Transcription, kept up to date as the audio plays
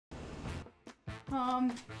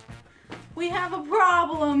We have a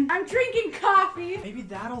problem. I'm drinking coffee. Maybe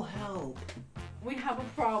that'll help. We have a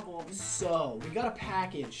problem. So, we got a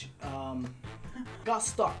package. Got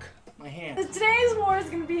stuck. My hand. Today's war is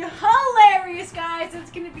gonna be hilarious, guys. It's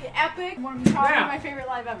gonna be epic. Probably my favorite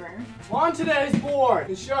live ever. On today's board,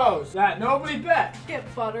 it shows that nobody bet. Get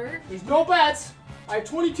butter. There's no bets. I have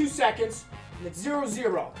 22 seconds, and it's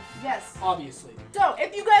 0-0. Yes. Obviously. So,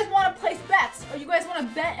 if you guys want to place bets, or you guys want to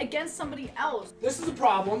bet against somebody else. This is a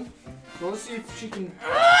problem. So let's see if she can...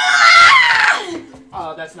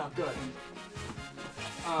 that's not good.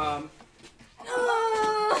 Come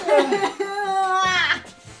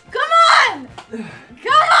on!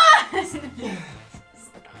 Come on!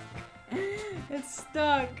 It's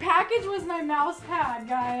stuck. Package was my mouse pad,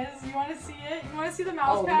 guys. You want to see it? You want to see the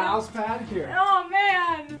mouse pad? Oh, the mouse pad? Here. Oh,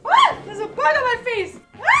 man. Ah! There's a bug on my face.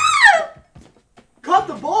 Ah! Cut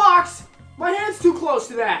the box! My hand's too close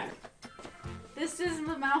to that. This isn't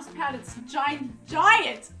the mouse pad. It's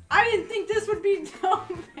giant. I didn't think this would be so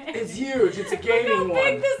big. It's huge. It's a gaming one. Look how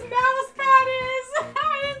big this mouse pad is.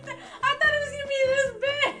 I thought it was going to be this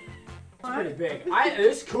big. It's pretty big.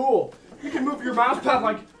 It's cool. You can move your mouse pad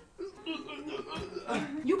like...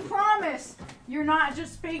 You promise you're not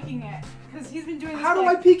just faking it. Because he's been doing this. How do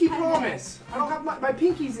I pinky promise? I don't have my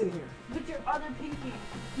pinkies in here. With your other pinky.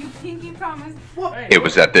 You pinky promise. What? It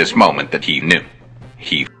was at this moment that he knew.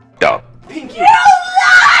 He f***ed up. Pinky. You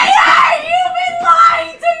liar! You've been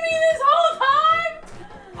lying to me this whole time!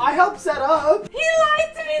 I helped set up. He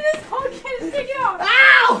lied to me this whole time. Stick it out.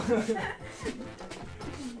 Ow!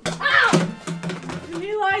 Ow! He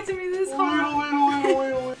lied to me this whole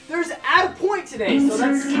time. There's add a point today, so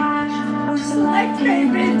that's... Select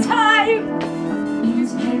payment time!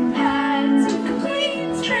 Use PayPal to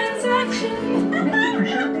complete transaction.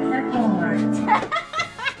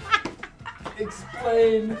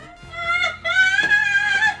 Explain.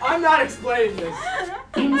 I'm not explaining this.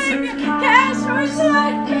 Cash or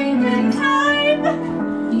select payment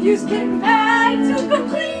time. Use PayPal to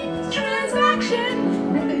complete transaction.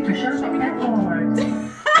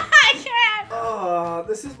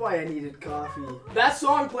 This is why I needed coffee. That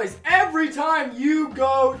song plays every time you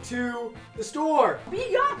go to the store.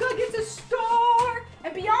 Bianca gets a star,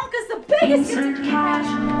 and Bianca's the biggest gets a cash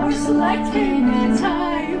or select payment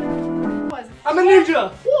time. I'm a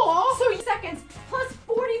ninja. Whoa. So seconds plus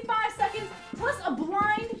 45 seconds plus a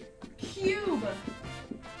blind cube.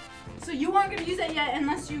 So you aren't gonna use it yet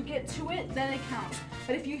unless you get to it, then it counts.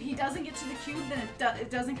 But if he doesn't get to the cube, then it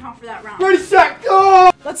doesn't count for that round. Ready, set, go!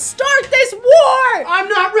 Let's start this war! I'm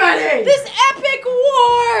not ready! This epic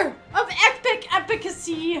war of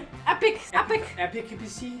efficacy. Epic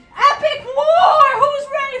Efficacy? Epic war! Who's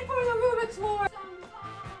ready for the Rubik's War?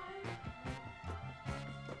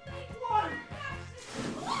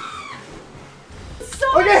 So,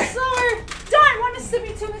 done! 1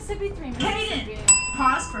 Mississippi, 2 Mississippi, 3 Mississippi.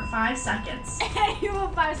 Pause for 5 seconds. You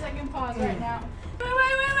have a 5-second pause right now.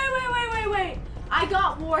 Wait. I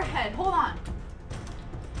got Warhead. Hold on.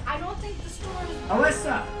 I don't think the store is...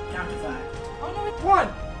 Alyssa, count to 5. Oh no, it's... 1,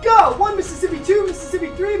 go! 1 Mississippi, 2 Mississippi,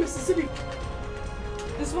 3 Mississippi.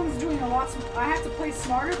 This one's doing a lot. I have to play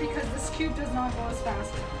smarter because this cube does not go as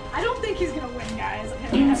fast. I don't think he's gonna win, guys.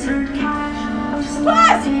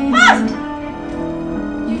 Pause!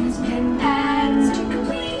 Use PayPal to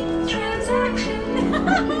complete transaction.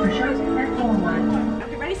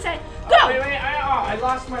 Okay, ready, set, go! Wait, I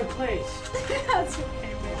lost my place. That's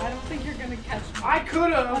okay, man. I don't think you're gonna catch me. I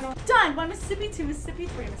could've. Done! 1 Mississippi, 2 Mississippi,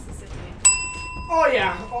 3 Mississippi. Oh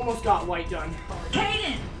yeah, almost got white done.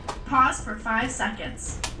 Cayda, pause for 5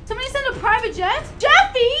 seconds. Somebody sent a private jet?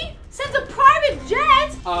 Jeffy sends a private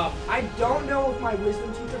jet? I don't know if my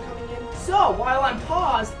wisdom teeth are coming in. So, while I'm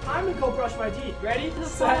paused, I'm gonna go brush my teeth. Ready?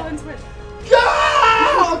 Set,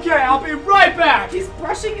 go! Okay, I'll be right back. He's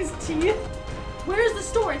brushing his teeth. Where's the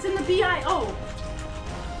store? It's in the BIO.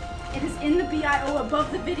 It is in the BIO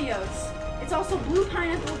above the videos. It's also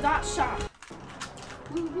bluepineapple.shop.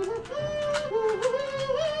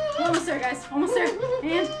 Almost there, guys. Almost there.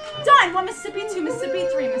 And done! 1 Mississippi, 2 Mississippi,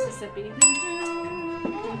 3 Mississippi.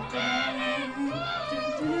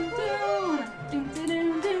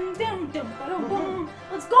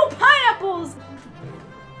 Let's go, pineapples!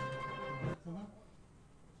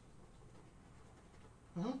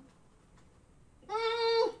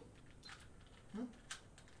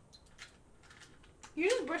 You're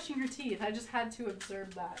just brushing your teeth. I just had to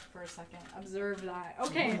observe that for a second. Observe that.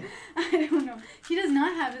 Okay. I don't know. He does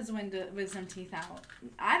not have his wisdom teeth out.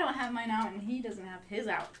 I don't have mine out, and he doesn't have his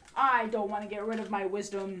out. I don't want to get rid of my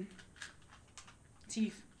wisdom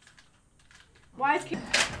teeth. Why is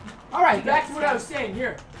All right, back to what I was saying.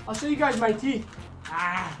 Here, I'll show you guys my teeth.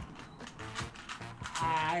 I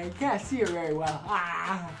can't see it very well.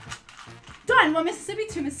 Done. 1 Mississippi,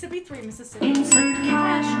 2 Mississippi, 3 Mississippi. Insert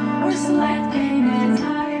cash or select payment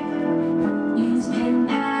type. Use PIN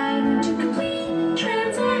pad to complete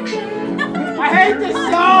transaction. I hate this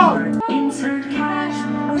song! Insert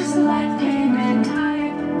cash or select payment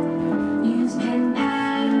type. Use PIN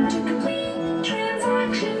pad to complete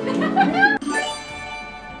transaction.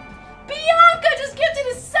 Bianca just gifted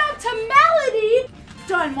a sub to Melody.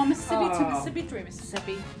 Done. 1 Mississippi, 2 Mississippi, 3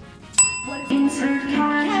 Mississippi. What is Insert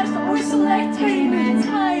cash or select payment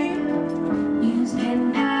type. Use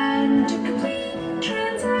PIN pad to complete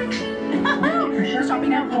transaction. For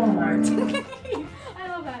shopping at Walmart. I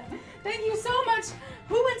love that. Thank you so much.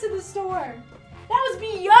 Who went to the store? That was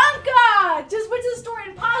Bianca! Just went to the store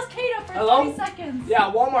and paused Cayda for 30 seconds.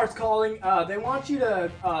 Yeah, Walmart's calling. They want you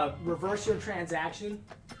to reverse your transaction.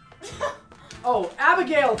 Oh,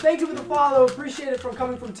 Abigail, thank you for the follow. Appreciate it from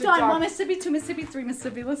coming from TikTok. Done. 1 Mississippi, 2 Mississippi, 3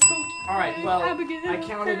 Mississippi. Let's go. All right, well, Abigail. I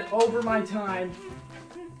counted over my time.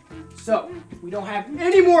 So, we don't have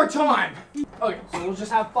any more time. Okay, so we'll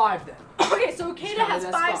just have 5 then. Okay, so Cayda has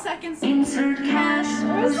 5 seconds. Insert cash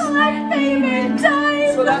or Select payment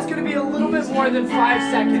time. So that's gonna be a little bit more than 5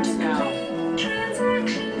 seconds now.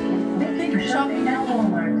 transaction. For shopping at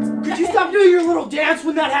Walmart. Could you stop doing your little dance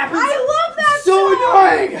when that happens? I love that So song.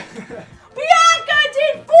 annoying! Bianca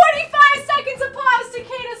did 45 seconds of pause to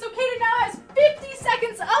Cayda, so Cayda now has 50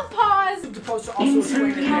 seconds of pause. I'm supposed to also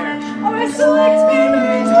explain it there. Oh, I select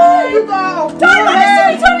payment time. Done. 1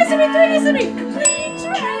 Mississippi, 2 Mississippi, 3 Mississippi. Complete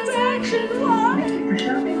transaction. For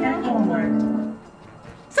shopping at Walmart.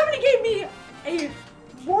 Somebody gave me a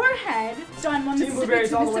warhead. Done. 1 Team Mississippi, Blueberries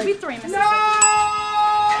 2 all the way. Mississippi, 3 Mississippi. No!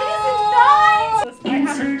 It isn't nice. I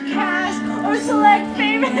have cash or select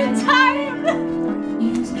payment time.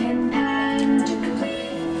 Use PIN pad to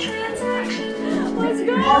complete transaction. Let's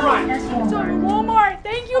go. All right. Sorry, Walmart.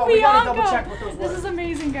 Thank you, Oh, we gotta double Bianca. check what those This were. is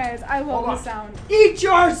amazing, guys. I love Hold on. this sound. Eat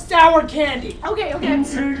your sour candy! Okay, okay.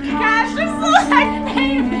 Insert Cash or select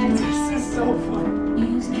payment. This is so fun.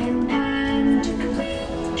 Use PIN pad to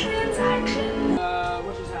complete transaction.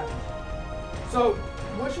 What just happened? So,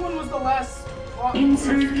 which one was the last?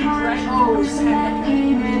 Insert cash or select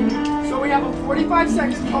payment. So we have a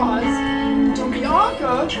 45-second pause. So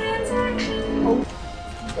Bianca. Transaction. Oh.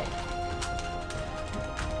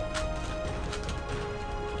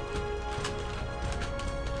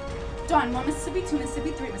 Done. 1 Mississippi, 2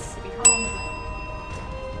 Mississippi, 3 Mississippi. How long is it?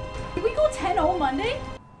 Can we go 10-0 Monday?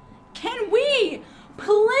 Can we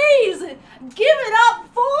please give it up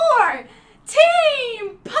for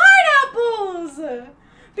Team Pineapples?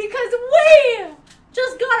 Because we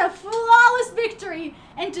just got a flawless victory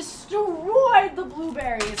and destroyed the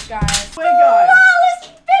blueberries, guys. Wait, guys. Flawless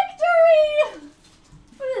victory!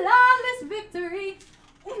 Flawless victory.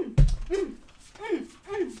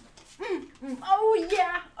 Oh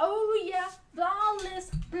yeah, oh yeah. Flawless,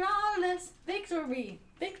 flawless victory.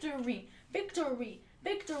 Victory, victory,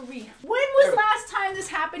 victory. When was last time this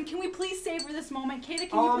happened? Can we please savor this moment? Cayda,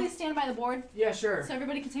 can you please stand by the board Yeah, sure. so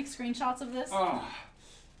everybody can take screenshots of this? Oh.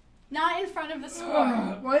 Not in front of the score.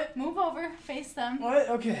 What? Move over, face them. What?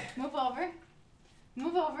 Okay. Move over.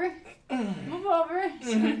 Move over. Move over.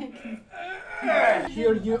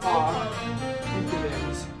 Here you are.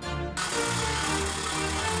 Blueberries.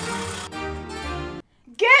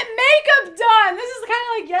 Get makeup done! This is kind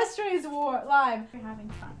of like yesterday's live. We're having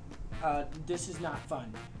fun. This is not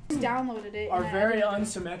fun. Just downloaded it. Are and very I-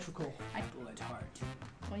 unsymmetrical. Bullet heart.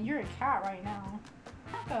 Well, you're a cat right now.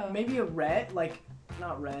 Oh. Maybe a red, like,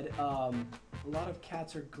 not red. A lot of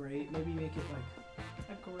cats are gray. Maybe make it like.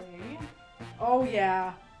 A gray? Oh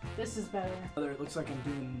yeah. This is better. It looks like I'm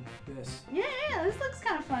doing this. Yeah, this looks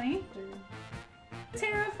kind of funny.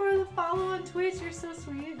 Tara for the follow on Twitch. You're so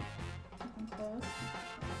sweet. Close.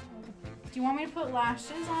 Do you want me to put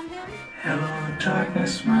lashes on him? Hello,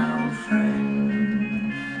 darkness, my old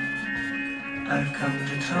friend. I've come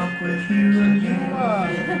to talk with you again.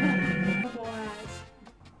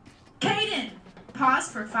 Caden, pause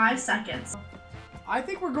for 5 seconds. I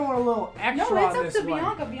think we're going a little extra No, it's on up this to one.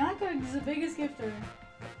 Bianca. Bianca is the biggest gifter.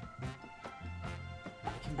 I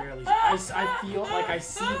can barely. I feel like I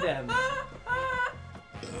see them.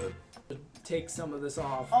 Take some of this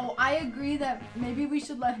off. Oh, I agree that maybe we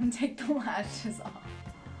should let him take the lashes off.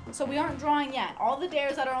 So we aren't drawing yet. All the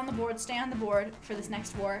dares that are on the board stay on the board for this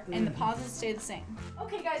next war, and the pauses stay the same.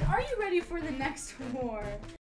 Okay, guys, are you ready for the next war?